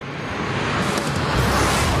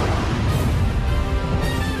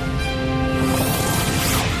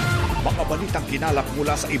balitang kinalap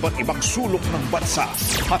mula sa iba't ibang sulok ng bansa.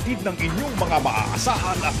 Hatid ng inyong mga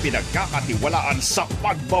maaasahan at pinagkakatiwalaan sa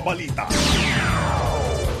pagbabalita.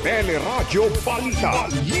 Radyo Balita.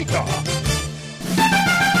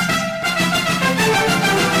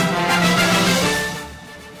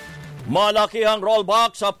 Malakihang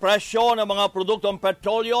rollback sa presyo ng mga produktong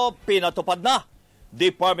petrolyo pinatupad na.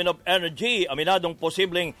 Department of Energy aminadong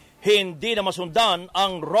posibleng hindi na masundan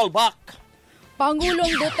ang rollback.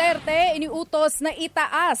 Pangulong Duterte iniutos na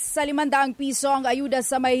itaas sa 500 piso ang ayuda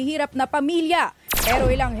sa mahihirap na pamilya. Pero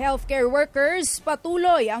ilang healthcare workers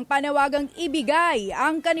patuloy ang panawagang ibigay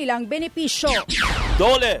ang kanilang benepisyo.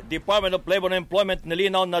 Dole, Department of Labor and Employment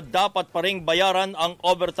nilinaw na dapat pa ring bayaran ang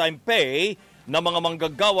overtime pay ng mga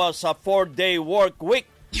manggagawa sa 4-day work week.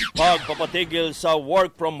 Pagpapatigil sa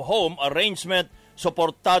work from home arrangement,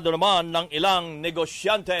 suportado naman ng ilang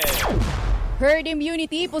negosyante. Herd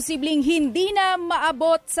immunity posibleng hindi na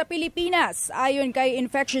maabot sa Pilipinas ayon kay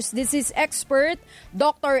infectious disease expert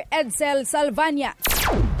Dr. Edsel Salvania.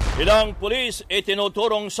 Ilang pulis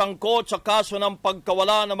itinuturong sangkot sa kaso ng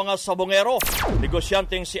pagkawala ng mga sabongero.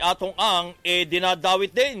 Negosyanteng si Atong Ang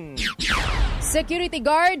dinadawit din. Security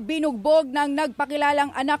guard binugbog ng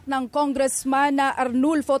nagpakilalang anak ng congressman na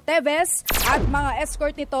Arnulfo Teves at mga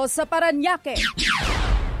escort nito sa Parañaque.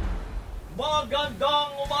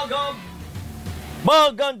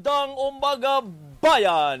 Magandang umaga,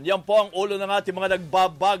 bayan! Yan po ang ulo ng ating mga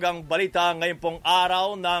nagbabagang balita ngayon pong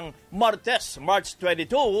araw ng Martes, March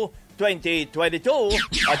 22,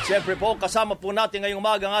 2022. At syempre po, kasama po natin ngayong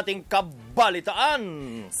umaga ang ating kabalitaan.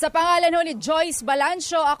 Sa pangalan ho ni Joyce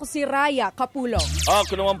Balancio, ako si Raya Capulo.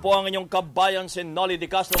 Ako naman po ang inyong kabayan, si Nolly De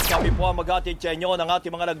Castro. Kami po ang maghatid sa inyo ng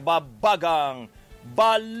ating mga nagbabagang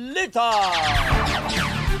balita.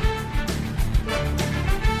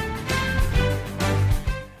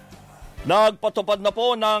 Nagpatupad na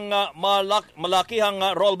po ng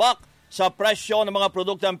malakihang rollback sa presyo ng mga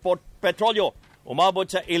produktong petrolyo. Umabot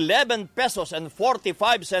sa 11 pesos and 45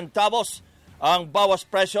 centavos ang bawas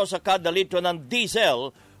presyo sa kada litro ng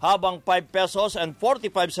diesel, habang 5 pesos and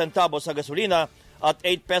 45 centavos sa gasolina at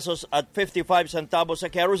 8 pesos at 55 centavos sa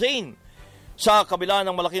kerosene. Sa kabila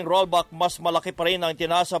ng malaking rollback, mas malaki pa rin ang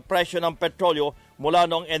tinaas sa presyo ng petrolyo mula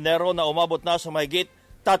noong Enero na umabot na sa mahigit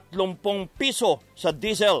 30 piso sa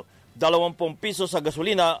diesel, 20 piso sa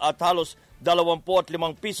gasolina at halos 25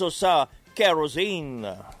 piso sa kerosene.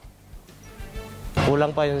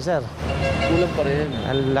 Kulang pa yun, sir. Kulang pa rin.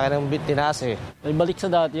 Ang laki ng tinaas eh. Ay, balik sa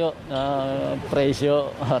dati na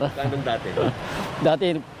presyo. Kanong dati?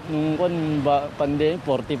 Dati, nung pandemic,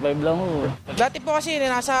 45 lang ho. Dati po kasi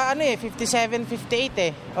nasa 57, 58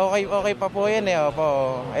 eh. Okay pa po yan eh.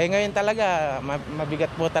 Opo. Ngayon talaga,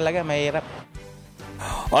 mabigat po talaga, mahirap.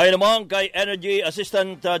 Ayon naman kay Energy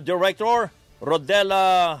Assistant Director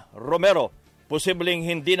Rodela Romero, posibleng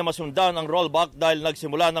hindi na masundan ang rollback dahil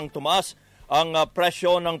nagsimula ng tumaas ang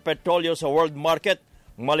presyo ng petrolyo sa world market.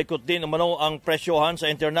 Malikot din umano ang presyohan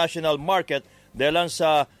sa international market dahil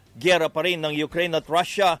sa giyera pa rin ng Ukraine at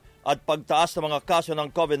Russia at pagtaas ng mga kaso ng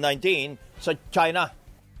COVID-19 sa China.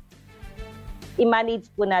 I-manage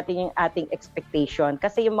po natin yung ating expectation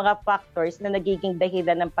kasi yung mga factors na nagiging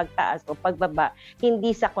dahilan ng pagtaas o pagbaba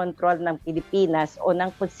hindi sa kontrol ng Pilipinas o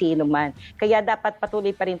ng kung sino man. Kaya dapat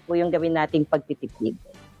patuloy pa rin po yung gawin nating pagtitipid.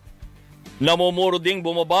 Namumuro ding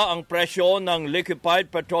bumaba ang presyo ng liquefied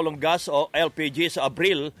petroleum gas o LPG sa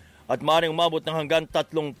Abril at maaaring umabot ng hanggang 3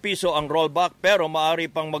 piso ang rollback, pero maaari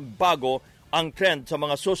pang magbago ang trend sa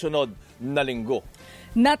mga susunod na linggo.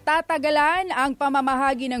 Natatagalan ang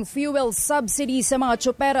pamamahagi ng fuel subsidy sa mga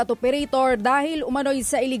tsuper at operator dahil umano'y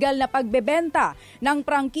sa iligal na pagbebenta ng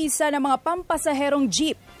prangkisa ng mga pampasaherong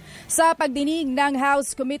jeep. Sa pagdinig ng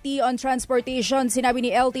House Committee on Transportation, sinabi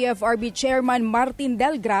ni LTFRB Chairman Martin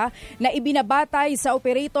Delgra na ibinabatay sa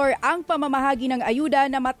operator ang pamamahagi ng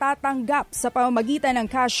ayuda na matatanggap sa pamamagitan ng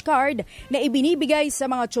cash card na ibinibigay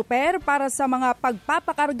sa mga tsuper para sa mga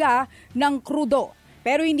pagpapakarga ng krudo.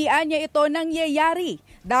 Pero hindi anya ito nangyayari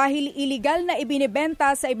dahil iligal na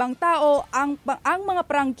ibinibenta sa ibang tao ang mga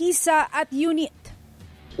prangkisa at unit.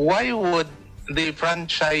 Why would the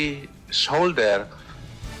franchise holder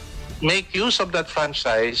make use of that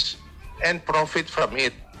franchise and profit from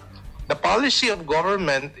it? The policy of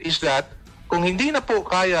government is that kung hindi na po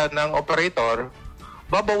kaya ng operator,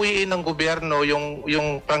 babawiin ng gobyerno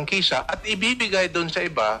yung prangkisa at ibibigay doon sa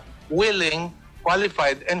iba, willing,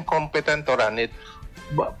 qualified, and competent to run it.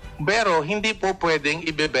 Pero hindi po pwedeng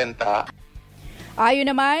ibebenta.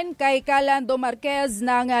 Ayon naman kay Calando Marquez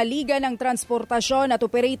ng Liga ng Transportasyon at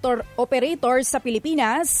Operator sa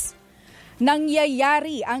Pilipinas,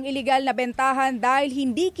 Nangyayari ang iligal na bentahan dahil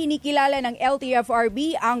hindi kinikilala ng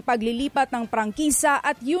LTFRB ang paglilipat ng prangkisa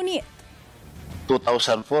at unit.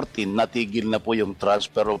 2014, natigil na po yung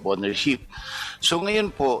transfer of ownership. So ngayon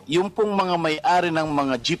po, yung pong mga may-ari ng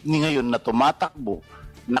mga jeepney ngayon na tumatakbo,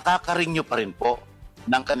 nakaka-renew pa rin po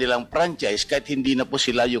ng kanilang franchise kahit hindi na po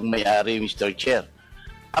sila yung may-ari, Mr. Chair.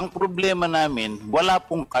 Ang problema namin, wala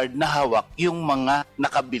pong card na hawak yung mga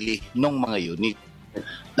nakabili ng mga unit.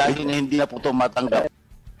 Dahil nga hindi na po tumatanggap.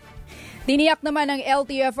 Tiniyak naman ng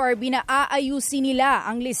LTFRB na aayusin nila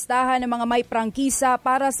ang listahan ng mga may prangkisa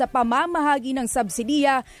para sa pamamahagi ng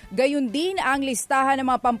subsidiya, gayon din ang listahan ng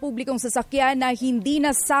mga pampublikong sasakyan na hindi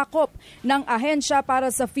nasakop ng ahensya para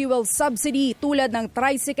sa fuel subsidy tulad ng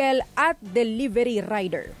tricycle at delivery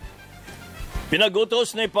rider.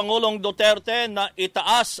 Pinagutos ni Pangulong Duterte na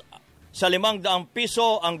itaas sa 500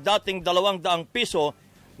 piso ang dating 200 piso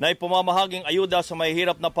na ipamamahaging ayuda sa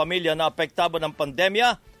mahihirap na pamilya na apektado ng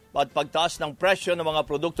pandemya at pagtaas ng presyo ng mga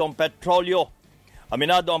produktong petrolyo.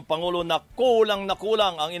 Aminado ang Pangulo na kulang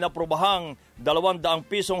ang inaprobahang 200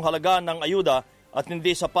 pisong halaga ng ayuda at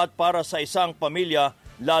hindi sapat para sa isang pamilya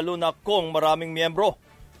lalo na kung maraming miyembro.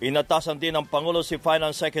 Inatasan din ng Pangulo si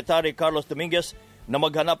Finance Secretary Carlos Dominguez na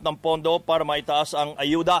maghanap ng pondo para maitaas ang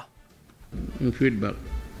ayuda. Yung feedback,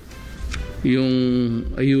 yung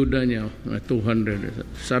ayuda niya na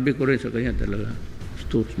 200, sabi ko rin sa kanya talaga, it's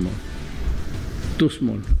too small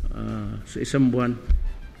sa isang buwan.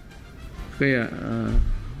 Kaya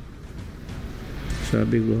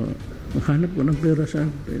sabi ko, maghanap ko ng pera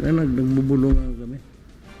saan, nagbubulungan kami.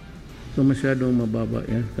 So masyadong mababa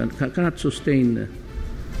yan. Cannot sustain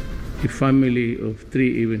a family of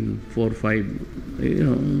 3, even 4,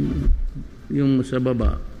 5. Yung sa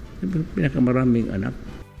baba, pinakamaraming anak.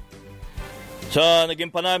 Sa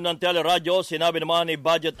naging panayam ng Teleradyo, sinabi naman ni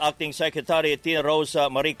Budget Acting Secretary Tina Rose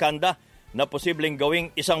Maricanda na posibleng gawing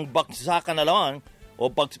isang bagsakan na lang o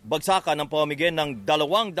bagsakan ng pamamigay ng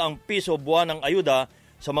 200 piso buwan ng ayuda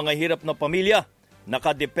sa mga hirap na pamilya.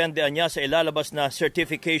 Nakadepende niya sa ilalabas na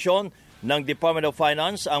certification ng Department of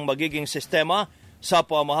Finance ang magiging sistema sa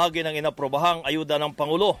pamahagi ng inaprobahang ayuda ng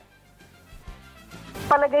Pangulo.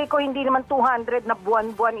 Palagay ko hindi naman 200 na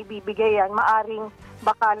buwan-buwan ibibigay yan. Maaring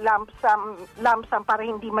baka lump sum para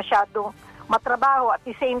hindi masyado matrabaho at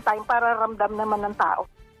the same time para ramdam naman ng tao.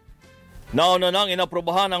 Nauna nang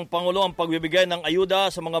inaprobahan ng Pangulo ang pagbibigay ng ayuda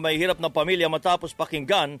sa mga mahihirap na pamilya matapos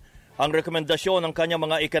pakinggan ang rekomendasyon ng kanyang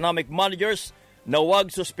mga economic managers na huwag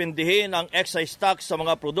suspindihin ang excise tax sa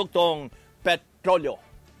mga produktong petrolyo.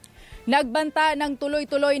 Nagbanta ng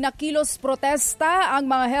tuloy-tuloy na kilos protesta ang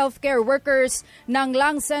mga healthcare workers ng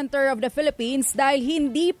Lung Center of the Philippines dahil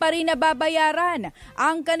hindi pa rin nababayaran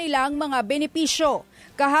ang kanilang mga benepisyo.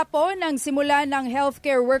 Kahapon, nang simulan ng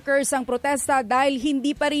healthcare workers ang protesta dahil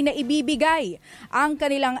hindi pa rin naibibigay ang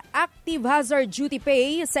kanilang active hazard duty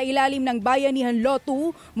pay sa ilalim ng Bayanihan Law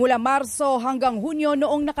 2 mula Marso hanggang Hunyo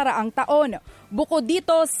noong nakaraang taon. Bukod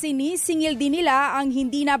dito, sinisingil din nila ang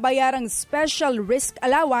hindi nabayarang special risk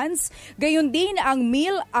allowance, gayon din ang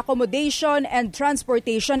meal, accommodation, and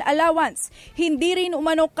transportation allowance. Hindi rin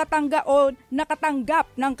umano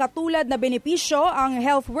nakatanggap ng katulad na benepisyo ang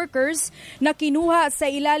health workers na kinuha sa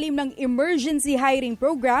ilalim ng Emergency Hiring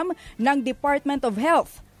Program ng Department of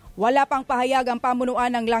Health. Wala pang pahayag ang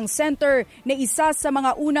pamunuan ng Lung Center na isa sa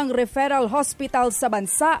mga unang referral hospital sa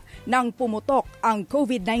bansa nang pumutok ang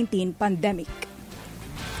COVID-19 pandemic.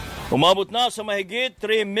 Umabot na sa mahigit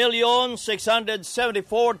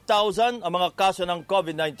 3,674,000 ang mga kaso ng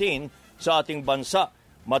COVID-19 sa ating bansa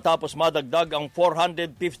matapos madagdag ang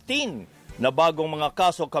 415 na bagong mga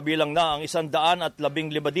kaso kabilang na ang 115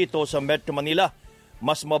 dito sa Metro Manila.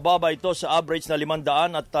 Mas mababa ito sa average na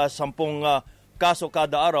 500 at 10 kaso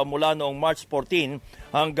kada araw mula noong March 14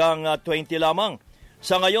 hanggang 20 lamang.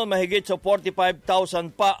 Sa ngayon, mahigit sa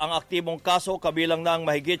 45,000 pa ang aktibong kaso kabilang na ang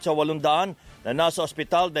mahigit sa 800 na nasa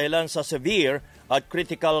ospital dahilan sa severe at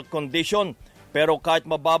critical condition. Pero kahit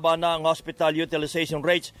mababa na ang hospital utilization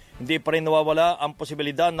rates, hindi pa rin nawawala ang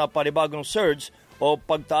posibilidad na panibagong surge o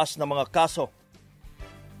pagtaas ng mga kaso.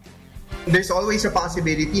 There's always a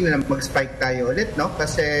possibility na mag-spike tayo ulit, no?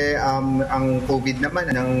 Kasi ang COVID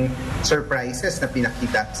naman ng surprises na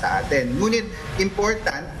pinakita sa atin. Ngunit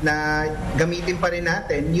important na gamitin pa rin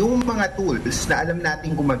natin yung mga tools na alam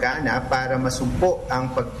nating gumagana para masumpo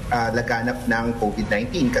ang paglaganap ng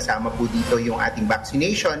COVID-19. Kasama po dito yung ating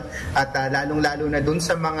vaccination at lalong-lalo na dun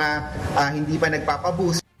sa mga hindi pa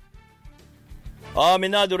nagpapaboost.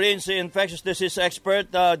 Aminado rin si infectious disease expert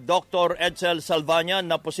Dr. Edsel Salvania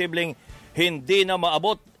na posibleng hindi na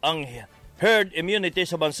maabot ang herd immunity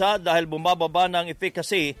sa bansa dahil bumababa ng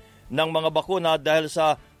efficacy ng mga bakuna dahil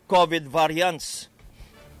sa COVID variants.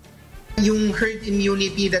 Yung herd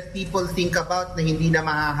immunity that people think about na hindi na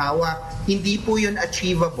mahahawa, hindi po yun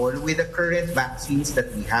achievable with the current vaccines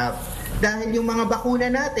that we have. Dahil yung mga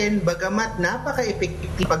bakuna natin, bagamat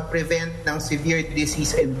napaka-effective pag-prevent ng severe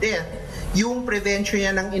disease and death, yung prevention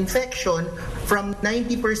niya ng infection from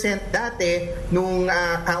 90% dati nung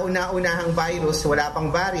kauna-unahang virus, wala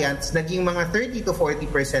pang variants, naging mga 30 to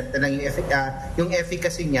 40% na lang yung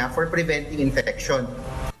efficacy niya for preventing infection.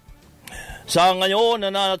 Sa ngayon,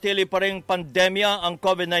 nananatili pa rin pandemya ang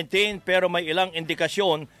COVID-19 pero may ilang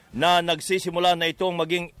indikasyon na nagsisimula na itong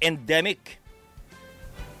maging endemic.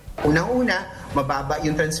 Unang-una, mababa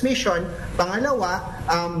yung transmission. Pangalawa,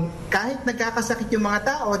 kahit nagkakasakit yung mga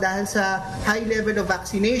tao dahil sa high level of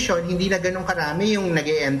vaccination, hindi na ganun karami yung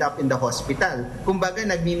nag-e-end up in the hospital. Kumbaga,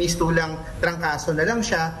 nagmimistulang trangkaso na lang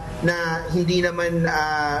siya na hindi naman,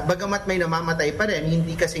 bagamat may namamatay pa rin,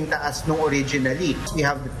 hindi kasing taas nung originally. We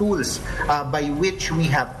have the tools by which we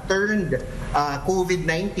have turned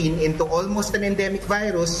COVID-19 into almost an endemic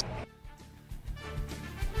virus.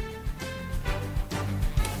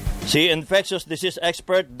 Si infectious disease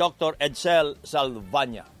expert Dr. Edsel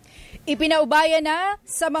Salvania. Ipinaubaya na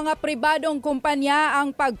sa mga pribadong kumpanya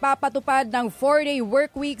ang pagpapatupad ng 4-day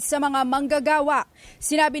workweek sa mga manggagawa.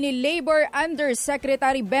 Sinabi ni Labor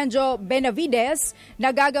Undersecretary Benjo Benavides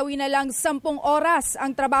na gagawin na lang 10 oras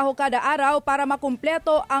ang trabaho kada araw para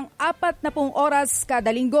makumpleto ang 40 oras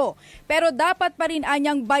kada linggo. Pero dapat pa rin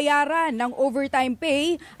anyang bayaran ng overtime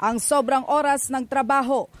pay ang sobrang oras ng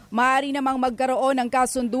trabaho. Maaari namang magkaroon ng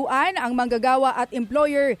kasunduan ang manggagawa at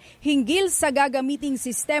employer hinggil sa gagamiting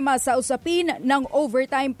sistema sa usapin ng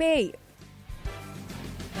overtime pay.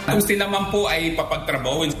 Kung sila man po ay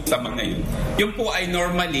papagtrabawin sa mga yun po ay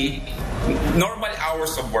normal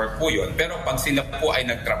hours of work po yun. Pero pag sila po ay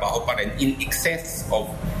nagtrabaho pa rin in excess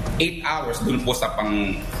of 8 hours, dun po sa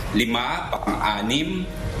pang-5, pang-6,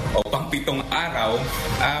 o pang-7 araw,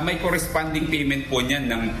 may corresponding payment po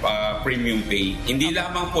niyan ng premium pay. Hindi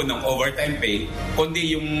lamang po ng overtime pay,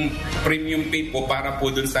 kundi yung premium pay po para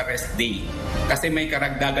po dun sa rest day. Kasi may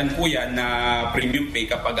karagdagan po yan na premium pay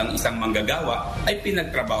kapag ang isang manggagawa ay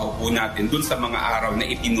pinagtrabaho po natin dun sa mga araw na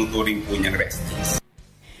itinuturing po niyang rest days.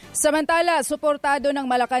 Samantala, suportado ng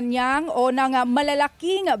Malacanang o ng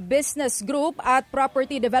malalaking business group at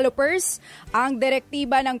property developers ang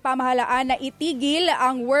direktiba ng pamahalaan na itigil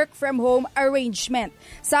ang work from home arrangement.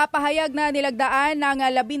 Sa pahayag na nilagdaan ng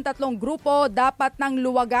 13 grupo, dapat nang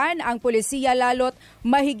luwagan ang pulisiya lalo't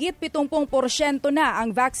mahigit 70% na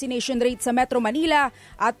ang vaccination rate sa Metro Manila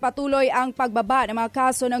at patuloy ang pagbaba ng mga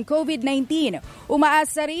kaso ng COVID-19.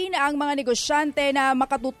 Umaasa rin ang mga negosyante na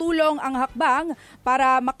makatutulong ang hakbang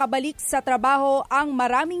para makabalik sa trabaho ang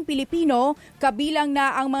maraming Pilipino, kabilang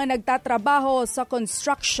na ang mga nagtatrabaho sa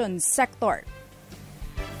construction sector.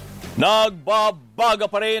 Nagbabaga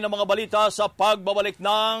pa rin ang mga balita sa pagbabalik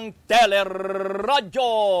ng Radyo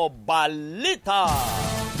Balita.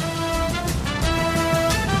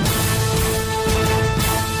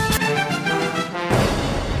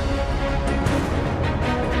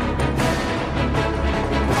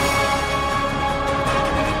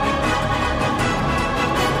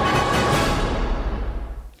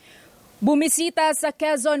 Bumisita sa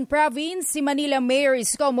Quezon Province si Manila Mayor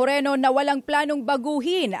Isko Moreno na walang planong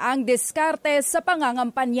baguhin ang diskarte sa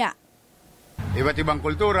pangangampanya. Iba't ibang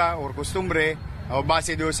kultura o kostumbre o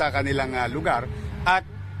base doon sa kanilang lugar at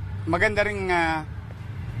maganda ring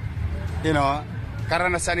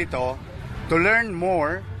karanasan ito to learn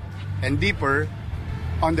more and deeper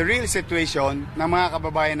on the real situation ng mga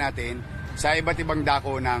kababayan natin sa iba't ibang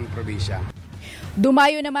dako ng probinsya.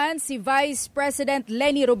 Dumayo naman si Vice President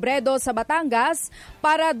Leni Robredo sa Batangas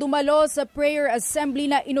para dumalo sa prayer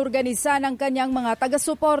assembly na inorganisa ng kanyang mga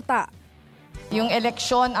taga-suporta. Yung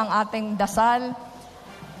eleksyon ang ating dasal.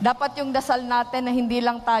 Dapat yung dasal natin na hindi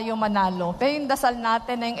lang tayo manalo. Pero yung dasal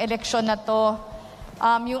natin na yung eleksyon na to,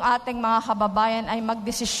 yung ating mga kababayan ay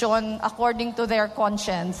magdesisyon according to their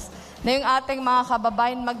conscience. Na yung ating mga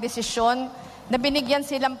kababayan magdesisyon na binigyan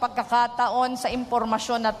silang pagkakataon sa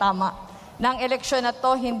impormasyon na tama. Nang eleksyon na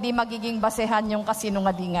to, hindi magiging basehan yung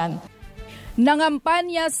kasinungalingan.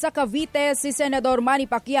 Nangampanya sa Cavite si Senador Manny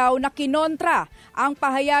Pacquiao na kinontra ang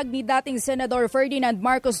pahayag ni dating Senador Ferdinand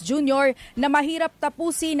Marcos Jr. na mahirap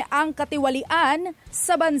tapusin ang katiwalian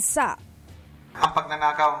sa bansa. Ang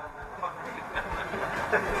pagnanakaw.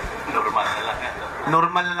 Normal na lang.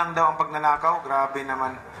 Normal na lang daw ang pagnanakaw. Grabe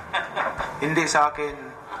naman. Hindi sa akin.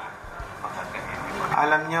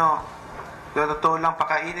 Alam nyo, totoo lang,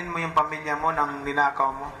 pakainin mo yung pamilya mo ng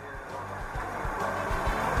ninakaw mo.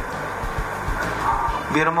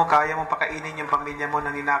 Biro mo, kaya mo pakainin yung pamilya mo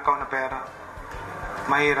ng ninakaw na pera.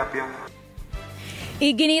 mahirap yun.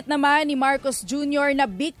 Iginit naman ni Marcos Jr. na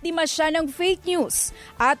biktima siya ng fake news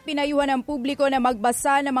at pinayuhan ng publiko na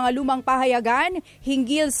magbasa ng mga lumang pahayagan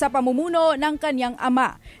hinggil sa pamumuno ng kanyang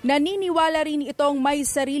ama. Naniniwala rin itong may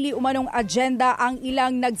sarili umanong agenda ang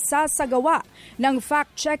ilang nagsasagawa ng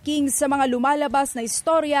fact-checking sa mga lumalabas na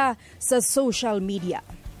istorya sa social media.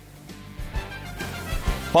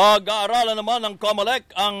 Pag-aaralan naman ng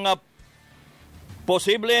COMELEC ang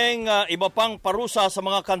posibleng iba pang parusa sa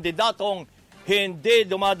mga kandidatong hindi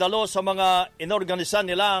dumadalo sa mga inorganisan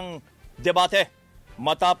nilang debate.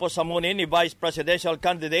 Matapos samunin ni Vice Presidential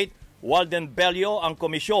Candidate Walden Bello ang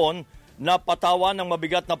komisyon na patawan ng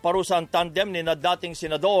mabigat na parusa ang tandem ni na dating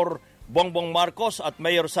Senador Bongbong Marcos at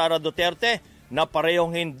Mayor Sara Duterte na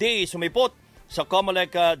parehong hindi sumipot sa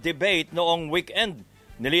COMELEC debate noong weekend.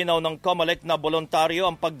 Nilinaw ng COMELEC na voluntaryo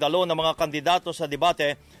ang pagdalo ng mga kandidato sa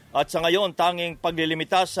debate at sa ngayon tanging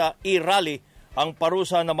paglilimita sa e-rally ang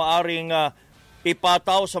parusa na maaring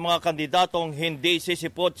ipataw sa mga kandidatong hindi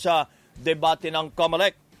sisipot sa debate ng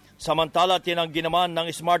COMELEC. Samantala, tinanggi naman ng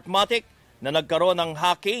Smartmatic na nagkaroon ng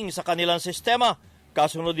hacking sa kanilang sistema.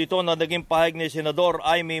 Kasunod dito na naging pahayag ni Senador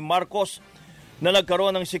Amy Marcos na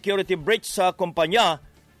nagkaroon ng security breach sa kumpanya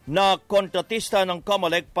na kontratista ng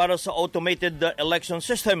COMELEC para sa automated election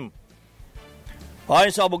system. Ayon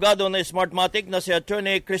sa abogado na Smartmatic na si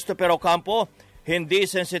Attorney Christopher Ocampo, hindi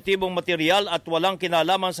sensitibong material at walang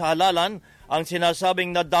kinalaman sa halalan ang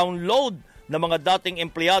sinasabing na download ng mga dating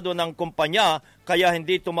empleyado ng kumpanya kaya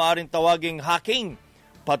hindi ito maaaring tawaging hacking.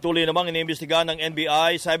 Patuloy namang iniimbestigahan ng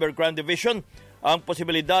NBI Cybercrime Division ang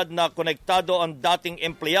posibilidad na konektado ang dating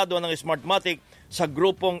empleyado ng Smartmatic sa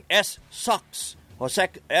grupong S-SOX o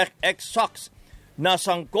X-SOX na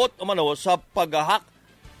sangkot umano sa pag-hack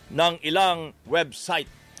ng ilang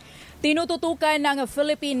website. Tinututukan ng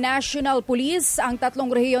Philippine National Police ang 3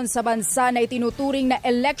 rehiyon sa bansa na itinuturing na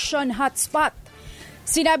election hotspot.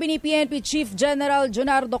 Sinabi ni PNP Chief General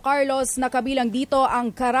Jonardo Carlos na kabilang dito ang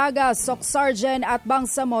Caraga, Socsargen at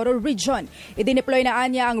Bangsamoro Region. Idineploy na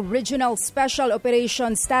anya ang Regional Special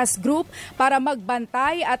Operations Task Group para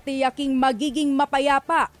magbantay at tiyaking magiging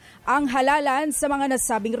mapayapa ang halalan sa mga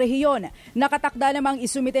nasabing rehiyon. Nakatakda namang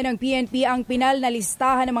isumite ng PNP ang pinal na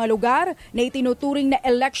listahan ng mga lugar na itinuturing na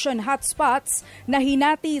election hotspots na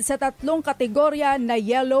hinati sa 3 kategorya na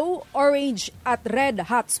yellow, orange at red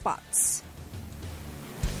hotspots.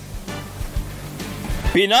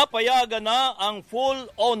 Pinapayagan na ang full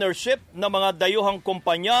ownership ng mga dayuhang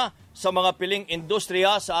kumpanya sa mga piling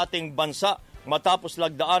industriya sa ating bansa matapos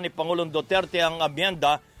lagdaan ni Pangulong Duterte ang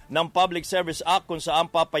amyenda ng Public Service Act kung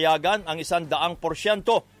saan papayagan ang 100%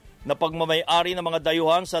 na pagmamay-ari ng mga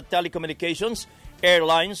dayuhan sa telecommunications,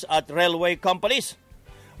 airlines at railway companies.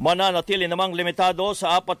 Mananatili namang limitado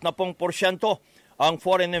sa 40% ang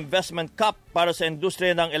foreign investment cap para sa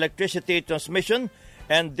industriya ng electricity transmission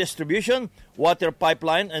and distribution, water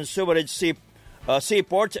pipeline and sewerage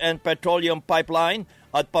seaports and petroleum pipeline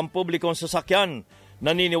at pampublikong sasakyan.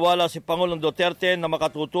 Naniniwala si Pangulong Duterte na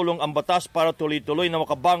makatutulong ang batas para tuloy-tuloy na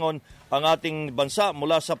makabangon ang ating bansa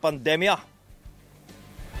mula sa pandemya.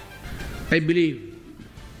 I believe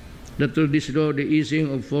that through this law, the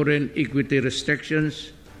easing of foreign equity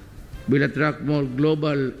restrictions will attract more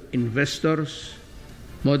global investors,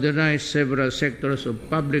 modernize several sectors of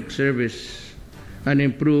public service, and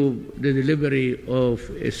improve the delivery of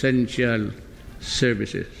essential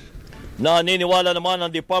services. Naniniwala naman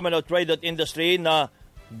ang Department of Trade and Industry na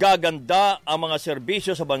gaganda ang mga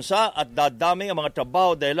serbisyo sa bansa at dadami ang mga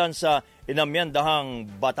trabaho dahilan sa inamyendahang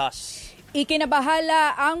batas.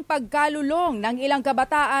 Ikinabahala ang pagkalulong ng ilang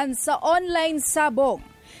kabataan sa online sabong.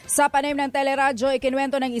 Sa panayam ng teleradyo,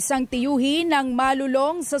 ikinuwento ng isang tiyuhin ng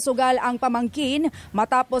malulong sa sugal ang pamangkin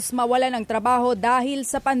matapos mawalan ng trabaho dahil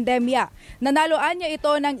sa pandemya. Nanaloan niya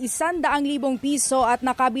ito ng 100,000 piso at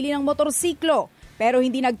nakabili ng motorsiklo. Pero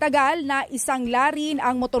hindi nagtagal na isang larin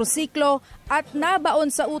ang motorsiklo at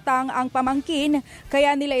nabaon sa utang ang pamangkin,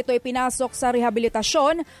 kaya nila ito ipinasok sa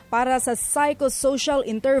rehabilitasyon para sa psychosocial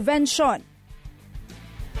intervention.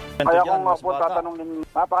 Kaya kung po tatanungin,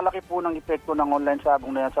 napakalaki po ng epekto ng online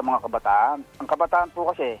sabong na yan sa mga kabataan. Ang kabataan po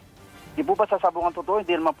kasi, di po ba sa sabungan totoo,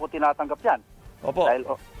 hindi naman po tinatanggap yan. Opo. Dahil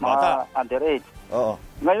mga underage. Oo.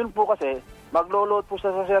 Ngayon po kasi, maglo-load po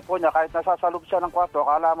sa cellphone niya kahit nasasalob siya ng kwarto,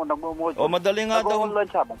 akala mo nagmumod. O madali nga daw.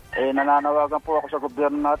 Nag-online sabong. Nananawagan po ako sa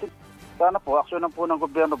gobyerno natin. Sana po, aksyonan po ng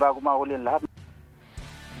gobyerno bago mahuli lahat.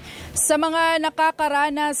 Sa mga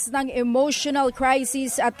nakakaranas ng emotional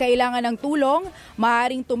crisis at kailangan ng tulong,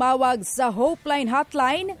 maaaring tumawag sa Hopeline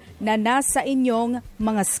Hotline na nasa inyong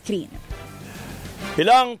mga screen.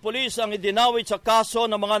 Ilang pulis ang idinawit sa kaso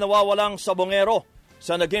ng mga nawawalang sabongero.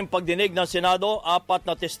 Sa naging pagdinig ng Senado, 4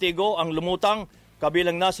 na testigo ang lumutang,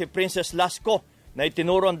 kabilang na si Princess Lasco na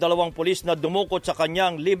itinuro ang 2 pulis na dumukot sa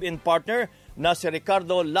kanyang live-in partner na si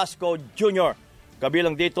Ricardo Lasco Jr.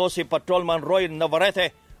 Kabilang dito si Patrolman Roy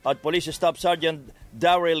Navarrete at Police Staff Sergeant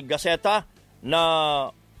Daryl Gaceta na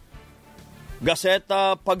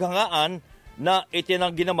Gaceta paghangaan na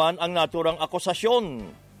itinanggi naman ang naturang akusasyon.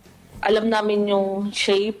 Alam namin yung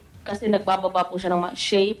shape kasi nagbababa po siya ng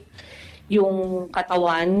shape, yung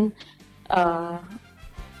katawan.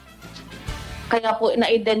 Kaya po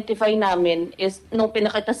na-identify namin is nung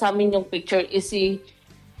pinakita sa amin yung picture is si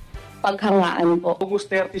paghangaan po. August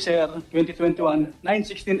 30, sir, 2021,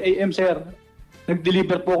 9:16 a.m., sir.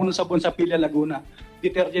 Nag-deliver po ako ng sabon sa Pila, Laguna.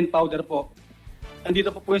 Detergent powder po.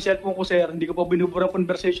 Andito po yung cellphone ko, sir. Hindi ko po binubura ang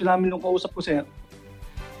conversation namin nung kausap ko, sir.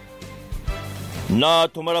 Na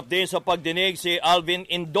tumarap din sa pagdinig si Alvin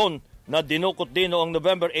Indon na dinukot din noong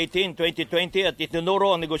November 18, 2020 at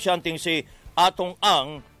itinuro ang negosyanteng si Atong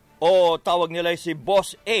Ang o tawag nila si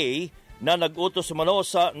Boss A na nag-utos umano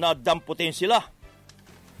sa nadamputin sila.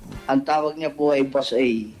 Ang tawag niya po ay Boss A.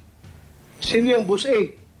 Sino yung Boss A?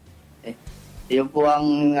 Yun po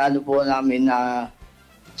ang po namin na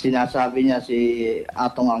sinasabi niya si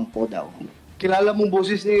Atong Ang po daw. Kilala mong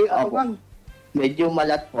boses ni Atong Ang? Medyo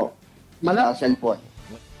malat po. Malat? Sa cellphone.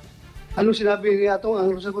 Anong sinabi ni Atong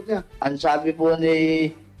Ang? Anong sagot niya? Ang sabi po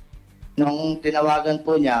nung tinawagan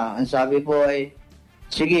po niya, ang sabi po ay,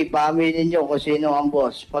 sige, paaminin niyo kung sino ang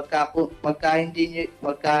boss. Pag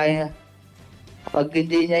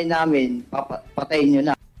hindi niya namin, patayin niyo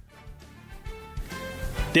na.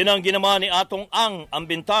 Tinanggi naman ni Atong Ang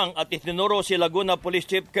bintang at itinuro si Laguna Police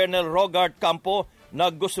Chief Colonel Rogart Campo na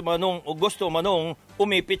gusto manong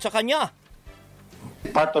umipit sa kanya.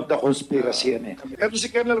 Part of the conspiracy yan eh. Ito si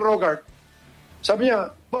Colonel Rogart, sabi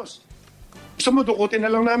niya, boss, gusto mo dukutin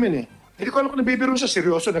na lang namin eh. Hindi ko alam kung nabibiro siya,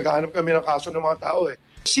 seryoso, naghahanap kami ng kaso ng mga tao eh.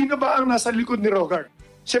 Sino ba ang nasa likod ni Rogart?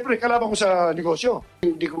 Siyempre, kalaban ko sa negosyo.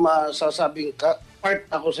 Hindi ko masasabing part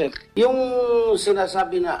ako, sir. Yung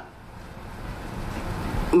sinasabi na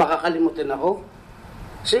makakalimutin ako,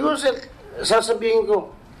 siguro, sir, sasabihin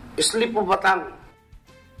ko, slip of batang.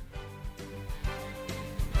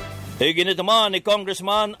 Iginit naman ni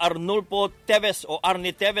Congressman Arnulfo Teves o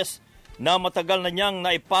Arnie Teves na matagal na niyang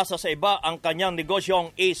naipasa sa iba ang kanyang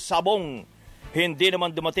negosyong isabong. Hindi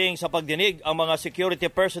naman dumating sa pagdinig ang mga security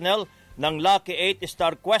personnel ng Lucky 8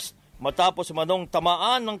 Star Quest matapos manong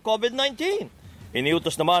tamaan ng COVID-19.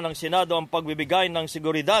 Iniutos naman ng Senado ang pagbibigay ng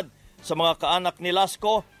seguridad sa mga kaanak ni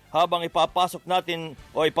Lasco habang ipapasok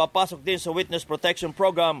din sa Witness Protection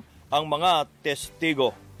Program ang mga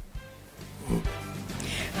testigo.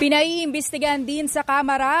 Pinaiimbestigahan din sa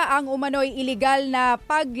Kamara ang umano'y iligal na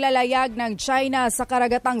paglalayag ng China sa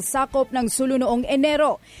karagatang sakop ng Sulu noong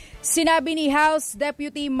Enero. Sinabi ni House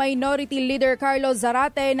Deputy Minority Leader Carlos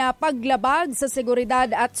Zarate na paglabag sa seguridad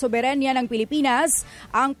at soberenya ng Pilipinas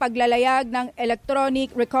ang paglalayag ng Electronic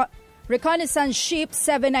Reconnaissance Ship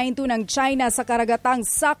 792 ng China sa karagatang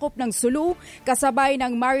sakop ng Sulu kasabay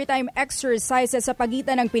ng maritime exercises sa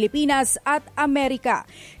pagitan ng Pilipinas at Amerika.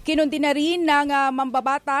 Kinundi na rin ng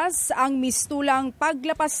mambabatas ang mistulang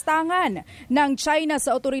paglapastangan ng China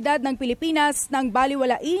sa otoridad ng Pilipinas nang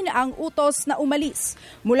baliwalain ang utos na umalis.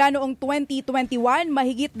 Mula noong 2021,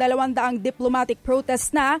 mahigit 200 diplomatic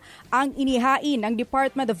protest na ang inihain ng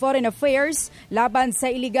Department of Foreign Affairs laban sa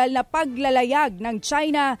iligal na paglalayag ng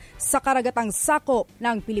China sa karagatang sakop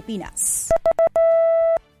ng Pilipinas.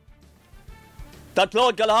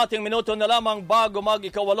 3.5 minuto na lamang bago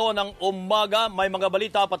mag-ikawalo ng umaga. May mga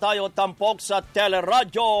balita pa tayo tampok sa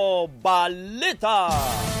Teleradyo Balita.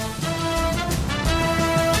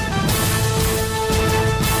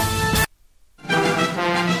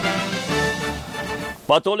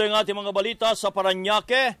 Patuloy ang ating mga balita sa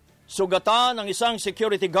Parañaque. Sugatan ng isang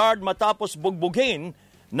security guard matapos bugbugin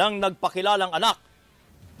ng nagpakilalang anak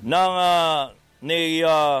ni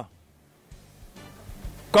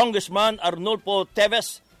Congressman Arnulfo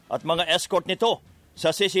Teves at mga escort nito.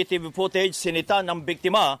 Sa CCTV footage, sinita ng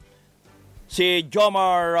biktima si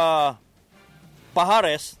Jomar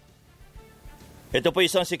Pajares. Ito po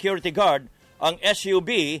isang security guard, ang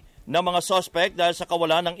SUV ng mga suspect dahil sa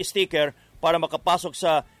kawalan ng sticker para makapasok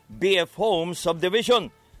sa BF Homes Subdivision.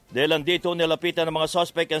 Dahil dito nilapitan ng mga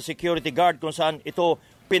suspect ang security guard kung saan ito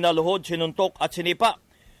pinaluhod, sinuntok at sinipa.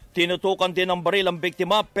 Tinutukan din ng baril ang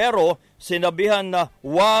biktima pero sinabihan na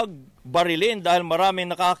huwag barilin dahil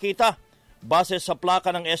maraming nakakita. Base sa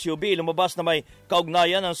plaka ng SUV, lumabas na may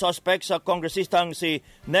kaugnayan ng suspect sa kongresistang si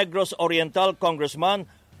Negros Oriental Congressman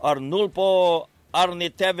Arnulfo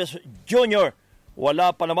Arnie Teves Jr.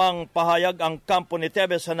 wala pa namang pahayag ang kampo ni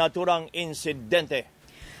Tevez sa naturang insidente.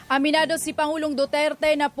 Aminado si Pangulong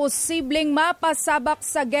Duterte na posibleng mapasabak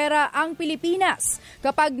sa gera ang Pilipinas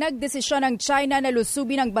kapag nagdesisyon ng China na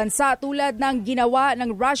lusubin ang bansa tulad ng ginawa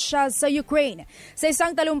ng Russia sa Ukraine. Sa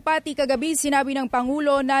isang talumpati kagabi, sinabi ng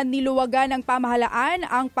Pangulo na niluwagan ng pamahalaan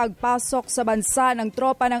ang pagpasok sa bansa ng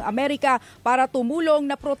tropa ng Amerika para tumulong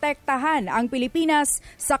na protektahan ang Pilipinas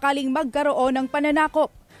sakaling magkaroon ng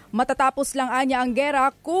pananakop. Matatapos lang anya ang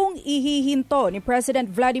gera kung ihihinto ni President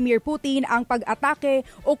Vladimir Putin ang pag-atake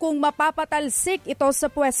o kung mapapatalsik ito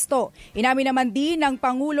sa pwesto. Inamin naman din ng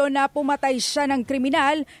Pangulo na pumatay siya ng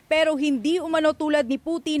kriminal pero hindi umano tulad ni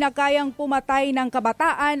Putin na kayang pumatay ng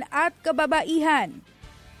kabataan at kababaihan.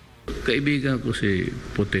 Kaibigan ko si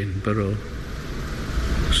Putin pero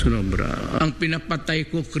sunobra. Ang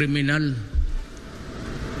pinapatay ko kriminal.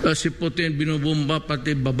 Si Putin binubomba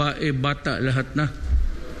pati babae, bata, lahat na.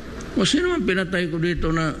 O sino man pinatay ko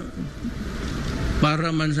dito na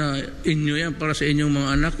para man sa inyo yan, para sa inyong mga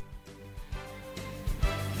anak?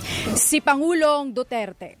 Si Pangulong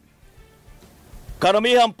Duterte.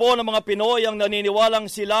 Karamihan po ng mga Pinoy ang naniniwalang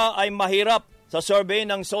sila ay mahirap sa survey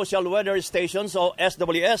ng Social Weather Stations o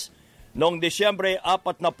SWS noong Disyembre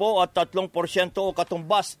 4 na po at 3% o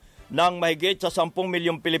katumbas ng mahigit sa 10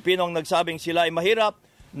 milyong Pilipino ang nagsabing sila ay mahirap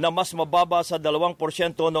na mas mababa sa 2%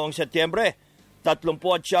 noong Setyembre.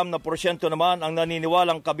 39% naman ang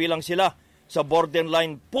naniniwalang kabilang sila sa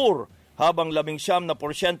borderline poor, habang 19%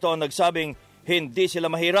 ang nagsabing hindi sila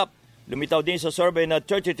mahirap. Lumitaw din sa survey na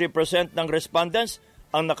 33% ng respondents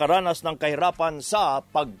ang nakaranas ng kahirapan sa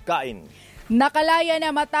pagkain. Nakalaya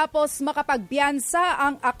na matapos makapagpiyansa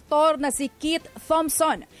ang aktor na si Keith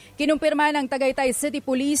Thompson. Kinumpirma ng Tagaytay City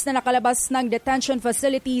Police na nakalabas ng detention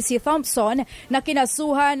facility si Thompson na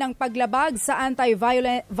kinasuhan ng paglabag sa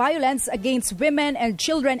Anti-Violence Against Women and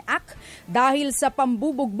Children Act dahil sa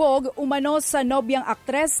pambubugbog umano sa nobyang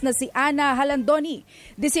aktres na si Ana Halandoni.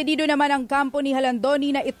 Desidido naman ang kampo ni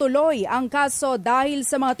Halandoni na ituloy ang kaso dahil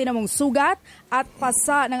sa mga tinamong sugat at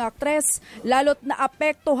pasa ng aktres, lalo't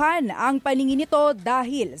naapektuhan ang paningin nito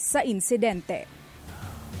dahil sa insidente.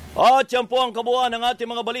 At yan po ang kabuuan ng ating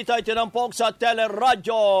mga balita. Itinampok sa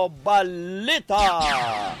Radyo Balita.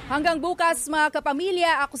 Hanggang bukas mga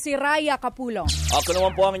kapamilya, ako si Raya Kapulong. Ako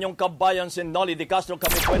naman po ang inyong kabayan si Nolly De Castro.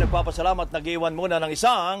 Kami po ay nagpapasalamat. Nag-iwan muna ng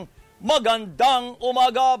isang magandang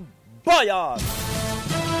umaga, bayan!